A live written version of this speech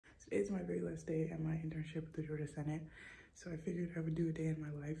It's my very last day at my internship with the Georgia Senate, so I figured I would do a day in my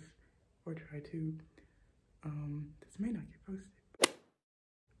life, or try to. This may not get posted.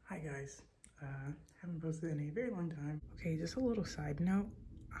 Hi guys, haven't posted in a very long time. Okay, just a little side note.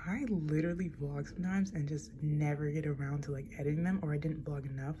 I literally vlog sometimes and just never get around to like editing them, or I didn't vlog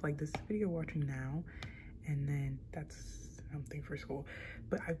enough. Like this video watching now, and then that's something for school.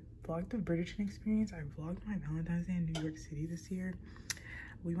 But I vlogged the Bridgerton experience. I vlogged my Valentine's Day in New York City this year.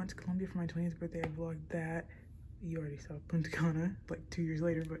 We went to Colombia for my 20th birthday. I vlogged that. You already saw Punta Cana like 2 years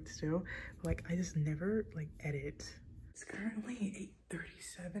later, but still, like I just never like edit. It's currently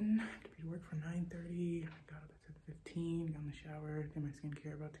 8:37. I have to be to work for 9:30. I got up at 7:15, got in the shower, did my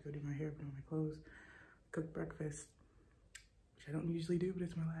skincare, about to go do my hair, put on my clothes, cook breakfast, which I don't usually do, but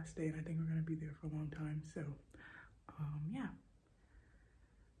it's my last day and I think we're gonna be there for a long time. So yeah.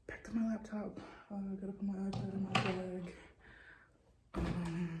 Back to my laptop. Gotta put my iPad in my bag.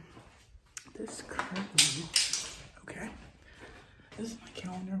 This currently, okay, this is my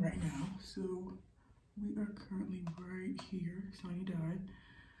calendar right now. So we are currently right here, sunny day. And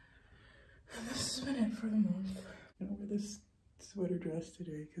this has been it for the month. I'm gonna wear this sweater dress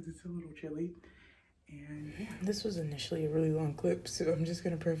today because it's a little chilly. And yeah, this was initially a really long clip, so I'm just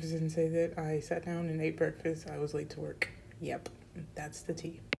gonna preface it and say that I sat down and ate breakfast. I was late to work. Yep, that's the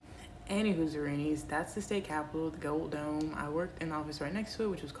tea. Anywho's Zarini's, that's the state capitol, the Gold Dome. I worked in the office right next to it,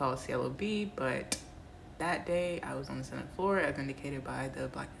 which was called CLOB, but that day I was on the Senate floor, as indicated by the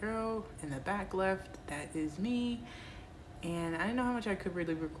black arrow in the back left. That is me. And I didn't know how much I could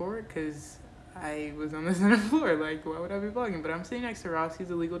really record because I was on the Senate floor. Like, why would I be vlogging? But I'm sitting next to Ross. He's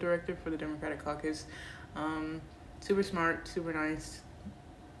the legal director for the Democratic Caucus. Super smart, super nice.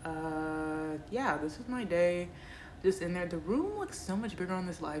 Yeah, this is my day. Just in there. The room looks so much bigger on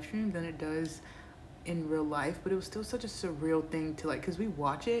this live stream than it does in real life, but it was still such a surreal thing to like, because we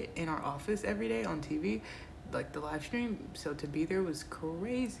watch it in our office every day on TV, like the live stream, so to be there was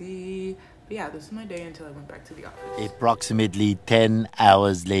crazy. But yeah, this is my day until I went back to the office. Approximately 10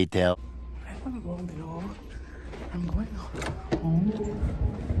 hours later. I haven't vlogged at all. I'm going home.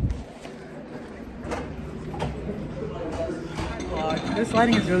 This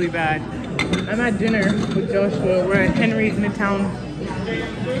lighting is really bad. I'm at dinner with Joshua. We're at Henry's Midtown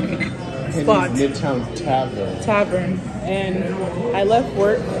spot. Midtown Tavern. And I left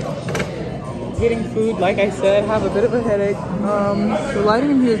work getting food. Like I said, have a bit of a headache. The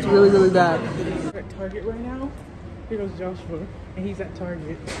lighting in here is really, really bad. We're at Target right now. Here goes Joshua, and he's at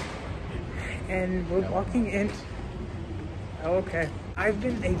Target. And we're walking in. Oh, okay. I've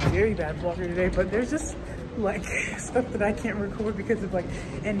been a very bad vlogger today, but there's just like stuff that I can't record because of like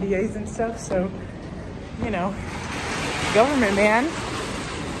NDAs and stuff. So, you know, government, man.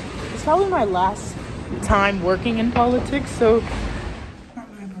 It's probably my last time working in politics. So, not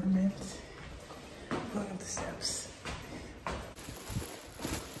my apartment. Going up the steps.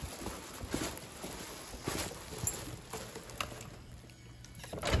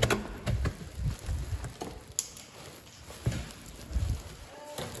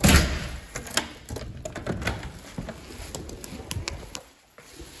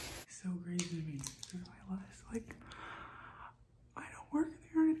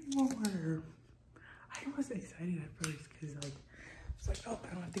 I was excited at first because like it's like, oh, I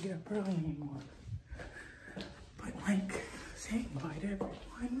don't have to get up early anymore. But like saying bye to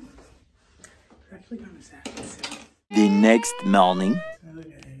everyone is actually kind of sad. So. The next morning. Another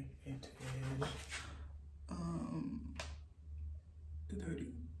day. It is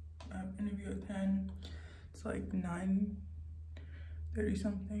 2:30. I have an interview at 10. It's like 9:30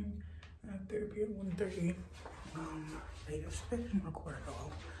 something. I have therapy at 1:30. I just didn't record at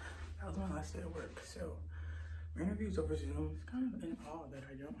all. That was my last day at work, so my interview's over Zoom. It's kind of an awe that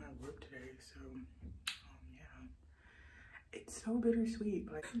I don't have work today, so yeah. It's so bittersweet,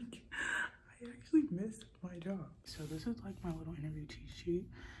 but I actually missed my job. So this is like my little interview cheat sheet,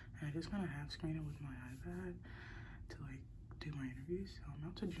 and I just kind of half screen it with my iPad to like do my interview. So I'm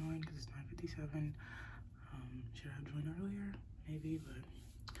about to join because it's 9:57. Should I have joined earlier? Maybe, but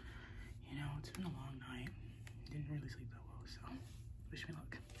you know, it's been a long night. Didn't really sleep that well, so wish me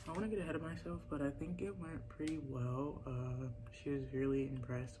luck. I want to get ahead of myself, but I think it went pretty well. She was really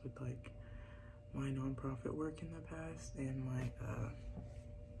impressed with like my nonprofit work in the past and my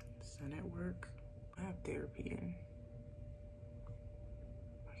Senate work. I have therapy in,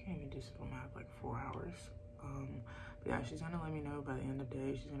 I can't even do simple math, like 4 hours. But yeah, she's gonna let me know by the end of the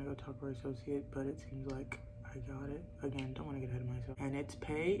day. She's gonna go talk to her associate, but it seems like I got it. Again, don't want to get ahead of myself. And its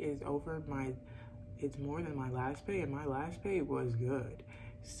pay is over my, it's more than my last pay, and my last pay was good.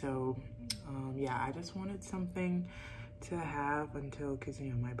 So yeah, I just wanted something to have until, because you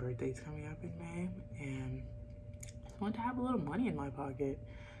know my birthday's coming up in May, and I just want to have a little money in my pocket.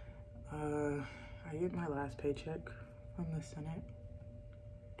 I get my last paycheck from the Senate.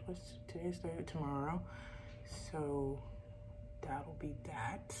 Today's Thursday, tomorrow, so that'll be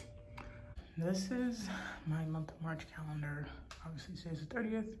that. This is my month of March calendar. Obviously today's the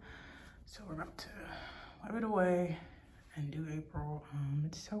 30th, so we're about to wipe it away and do April.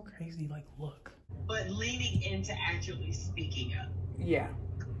 It's so crazy, like, look. But leaning into actually speaking up. Yeah.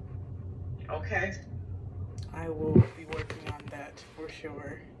 Okay. I will be working on that for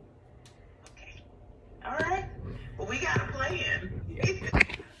sure. Okay. All right. Well, we got a plan. Yeah.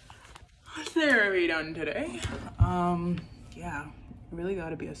 What's there we done today? Yeah, really got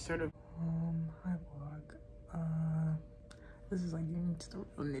to be assertive. Hi vlog. This is like getting to the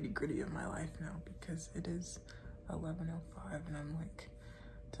real nitty gritty of my life now because it is 11:05 and I'm like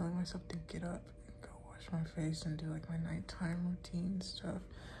telling myself to get up and go wash my face and do like my nighttime routine stuff.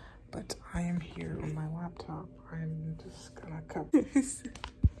 But I am here on my laptop. I'm just gonna cut this.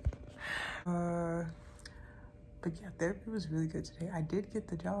 But yeah, therapy was really good today. I did get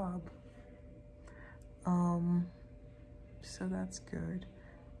the job. So that's good.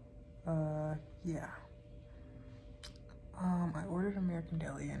 Yeah. I ordered American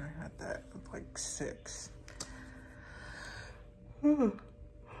Deli and I had that at like 6. What's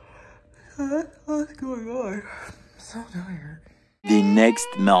going on? I'm so tired. The next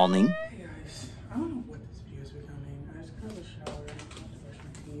morning. Hey guys, I don't know what this video is becoming. I just got out of the shower, I have to brush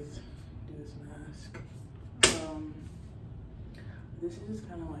my teeth, do this mask. This is just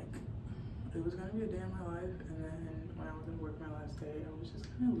kind of like, it was gonna be a day in my life, and then when I was at work my last day, I was just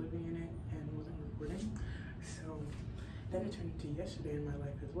kind of living in it and wasn't recording. So then it turned into yesterday in my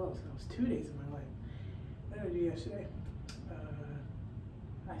life as well. So that was 2 days in my life. What did I do yesterday?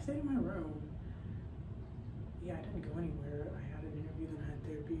 I stayed in my room. Yeah, I didn't go anywhere. I had an interview, then I had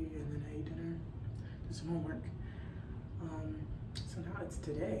therapy, and then I ate dinner, did some homework. So now it's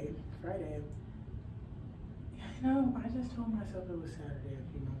today, Friday. You know, I just told myself it was Saturday a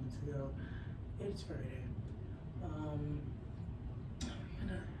few moments ago. It's Friday. I'm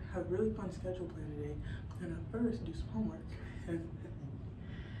gonna have a really fun schedule plan today. I'm gonna first do some homework and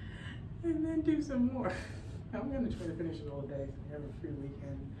then do some more. I'm gonna try to finish it all day so we have a free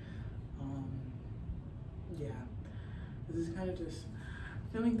weekend. Yeah, this is kind of just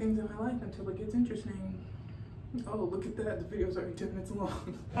filming things in my life until it gets interesting. Oh, look at that, the video's already 10 minutes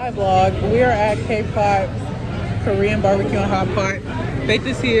long. Hi vlog, we are at K-Pot's Korean barbecue and hot pot. Faith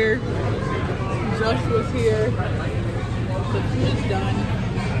is here, Joshua's here, the food is done.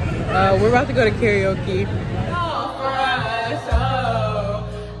 We're about to go to karaoke.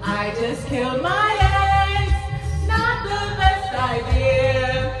 I just killed my ex, not the best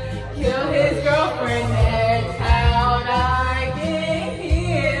idea. Kill his girlfriend next town I get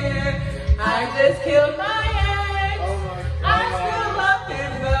here. I just killed my ex, I still love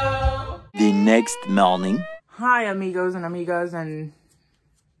him though. The next morning. Hi amigos and amigas and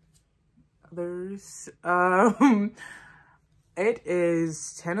others. It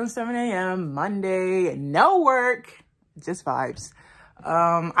is 10:07 a.m. Monday, no work, just vibes.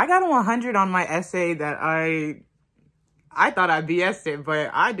 I got a 100 on my essay that I thought I BS'd it, but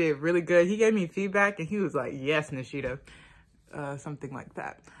I did really good. He gave me feedback and he was like, yes, Nishida, something like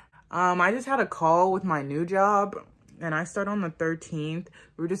that. I just had a call with my new job and I start on the 13th.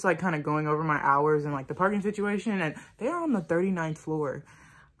 We were just like kind of going over my hours and like the parking situation, and they're on the 39th floor.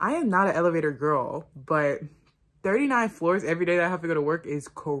 I am not an elevator girl, but 39 floors every day that I have to go to work is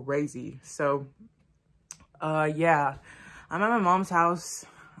crazy. So, yeah, I'm at my mom's house.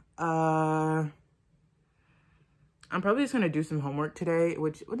 I'm probably just gonna do some homework today,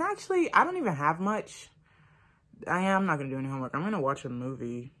 which actually, I don't even have much. I'm not gonna do any homework. I'm gonna watch a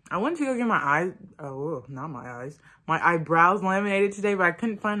movie. I wanted to go get my eyes, oh, not my eyes, my eyebrows laminated today, but I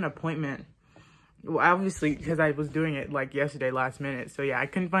couldn't find an appointment. Well, obviously, because I was doing it like yesterday, last minute. So yeah, I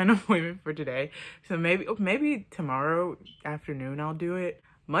couldn't find an appointment for today. So maybe tomorrow afternoon I'll do it.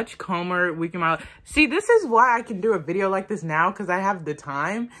 Much calmer week in my life. See, this is why I can do a video like this now, because I have the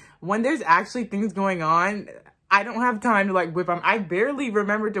time. When there's actually things going on, I don't have time to like whip on. I barely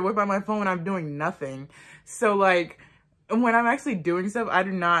remember to whip on my phone when I'm doing nothing. So like, when I'm actually doing stuff, I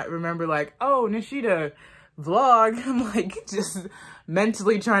do not remember like, oh, Nishida, vlog. I'm like just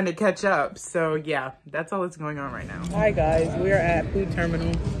mentally trying to catch up. So yeah, that's all that's going on right now. Hi guys, we are at food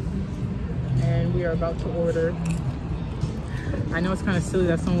terminal and we are about to order. I know it's kind of silly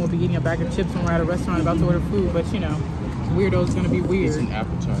that someone will be eating a bag of chips when we're at a restaurant about to order food, but you know, weirdo's gonna be weird. It's an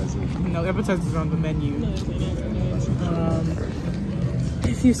appetizer. No, appetizers on the menu.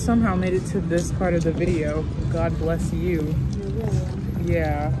 This If you somehow made it to this part of the video, God bless you.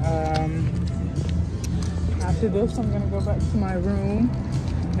 Yeah, after this, I'm gonna go back to my room,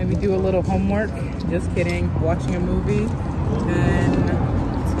 maybe do a little homework. Just kidding, watching a movie. Then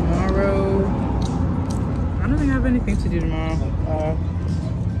tomorrow, I don't think I have anything to do tomorrow.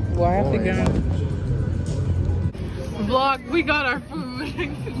 Well, I have to go. Vlog, we got our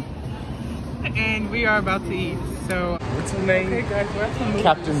food. And we are about to eat, so. What's her name? Okay guys, we're at some movies.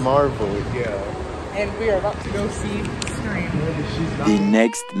 Captain Marvel, yeah. And we are about to go see Scream. The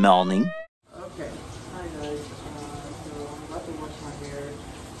next morning. Okay, hi guys. So I'm about to wash my hair.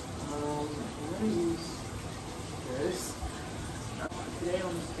 I'm gonna use this. Today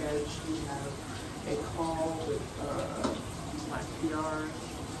on the sketch we have a call with my PR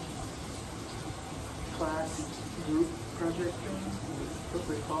class group project thing. We're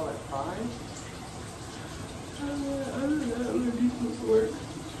supposed to call at 5. I don't know how these supposed to work.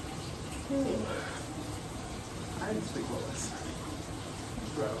 I didn't sleep well last night.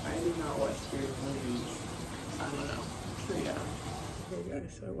 Bro, I did not watch scary movies. I don't know. So yeah. Okay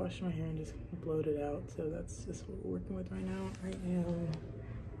guys, so I washed my hair and just blowed it out. So that's just what we're working with right now. I am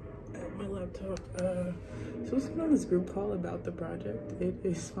at my laptop. So what's going on this group call about the project? It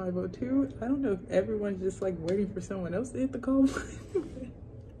is 5:02. I don't know if everyone's just like waiting for someone else to hit the call button.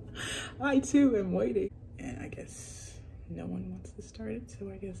 I too am waiting. And I guess no one wants to start it,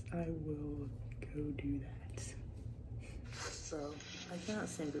 so I guess I will go do that. So I cannot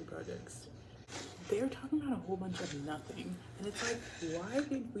stand group projects. They're talking about a whole bunch of nothing, and it's like, why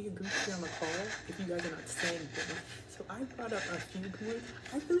did we agree to be on the call if you guys are not saying things? So I brought up a few points.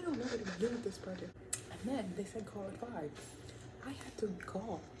 I really don't know what to do with this project. And then they said call at 5. I had to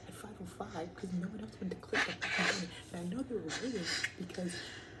call at 5:05 because no one else wanted to click the button. And I know they were waiting because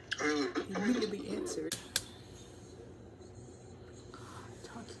he immediately answered.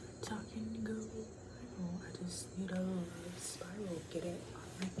 Talking, go. Oh, I just need a spiral. Get it off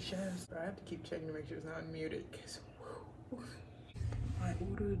my chest. I have to keep checking to make sure it's not unmuted. Cause I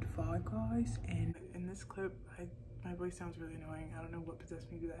ordered 5 Guys, and in this clip, my voice sounds really annoying. I don't know what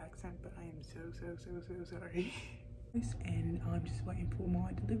possessed me to do the accent, but I am so sorry. And I'm just waiting for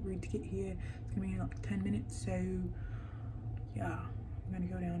my delivery to get here. It's gonna be in like 10 minutes, so yeah. I'm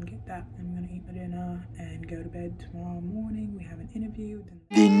gonna go down and get that. I'm gonna eat my dinner and go to bed tomorrow morning. We have an interview.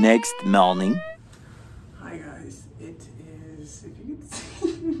 The next morning. Hi guys, it is, if you can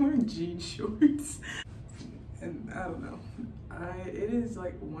see, I'm wearing jean shorts. And I don't know. It is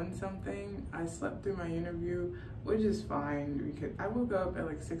like 1 something. I slept through my interview, which is fine because I woke up at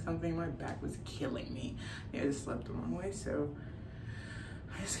like 6 something. My back was killing me. Yeah, I just slept the wrong way, so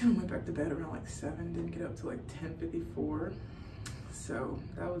I just kind of went back to bed around like 7. Didn't get up till like 10:54. So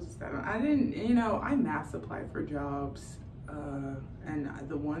that was that. I didn't, you know, I mass apply for jobs, and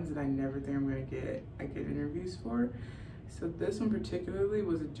the ones that I never think I'm gonna get, I get interviews for. So this one particularly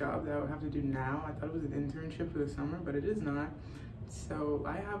was a job that I would have to do now. I thought it was an internship for the summer, but it is not. So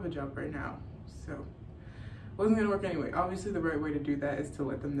I have a job right now. So it wasn't gonna work anyway. Obviously the right way to do that is to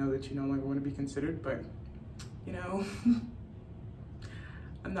let them know that you no longer want to be considered, but you know,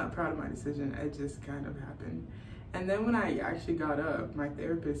 I'm not proud of my decision. It just kind of happened. And then when I actually got up, my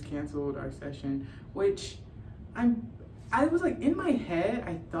therapist canceled our session, which I was like, in my head,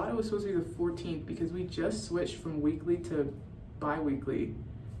 I thought it was supposed to be the 14th because we just switched from weekly to bi-weekly.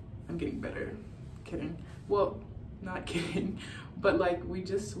 I'm getting better. Kidding. Well, not kidding, but like we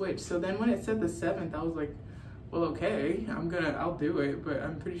just switched. So then when it said the 7th, I was like, well, okay, I'll do it, but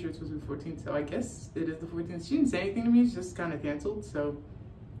I'm pretty sure it's supposed to be the 14th. So I guess it is the 14th. She didn't say anything to me, it's just kind of canceled. So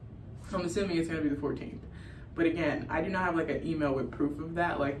I'm assuming it's gonna be the 14th. But again, I do not have like an email with proof of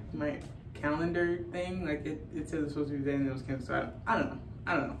that. Like my calendar thing, like it says it's supposed to be then and it was canceled. So I don't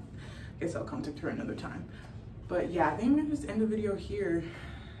know. Guess I'll contact her another time. But yeah, I think I'm gonna just end the video here.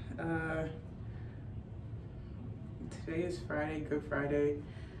 Today is Friday, Good Friday,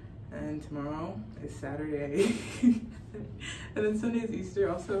 and tomorrow is Saturday. And then Sunday is Easter,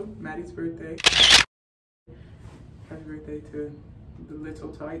 also Maddie's birthday. Happy birthday to the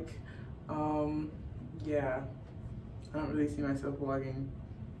little tyke. Yeah, I don't really see myself vlogging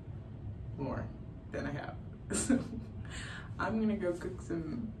more than I have. So I'm gonna go cook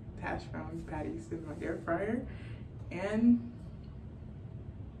some hash brown patties in my air fryer, and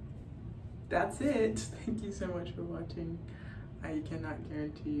that's it. Thank you so much for watching. I cannot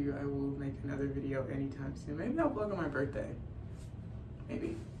guarantee you I will make another video anytime soon. Maybe I'll vlog on my birthday.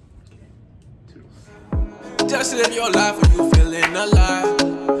 Maybe. Okay. Toodles. Just live your life when you feeling alive.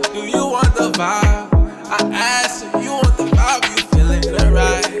 Do you want the vibe? I ask